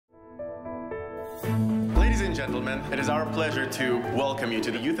and gentlemen, it is our pleasure to welcome you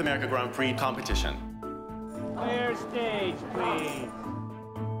to the Youth America Grand Prix competition. Clear stage, please.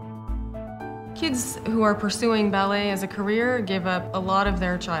 Kids who are pursuing ballet as a career give up a lot of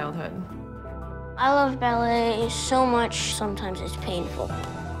their childhood. I love ballet so much, sometimes it's painful.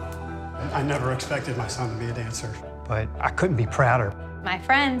 I never expected my son to be a dancer, but I couldn't be prouder. My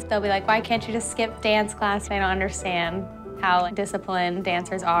friends, they'll be like, why can't you just skip dance class? They don't understand how disciplined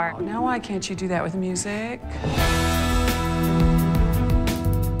dancers are. Now why can't you do that with music?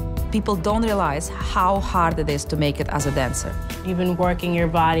 People don't realize how hard it is to make it as a dancer. You've been working your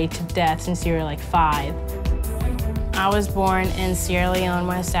body to death since you were like 5. I was born in Sierra Leone,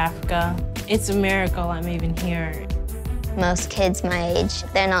 West Africa. It's a miracle I'm even here. Most kids my age,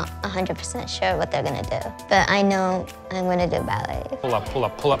 they're not 100% sure what they're gonna do. But I know I'm gonna do ballet. Pull up, pull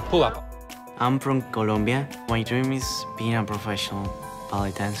up, pull up, pull up. I'm from Colombia. My dream is being a professional ballet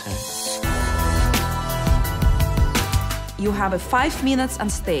dancer. You have 5 minutes on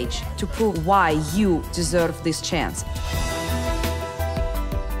stage to prove why you deserve this chance.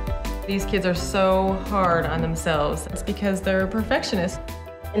 These kids are so hard on themselves. It's because they're perfectionists.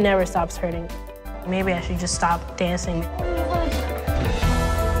 It never stops hurting. Maybe I should just stop dancing.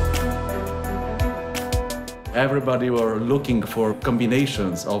 Everybody were looking for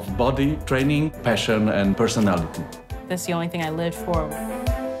combinations of body, training, passion, and personality. That's the only thing I lived for.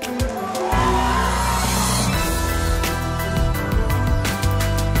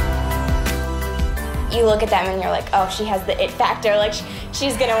 You look at them and you're like, oh, she has the it factor, like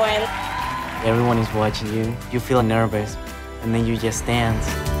she's gonna win. Everyone is watching you. You feel nervous, and then you just dance.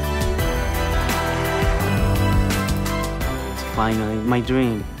 Finally, my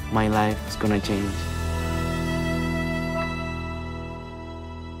dream, my life is gonna change.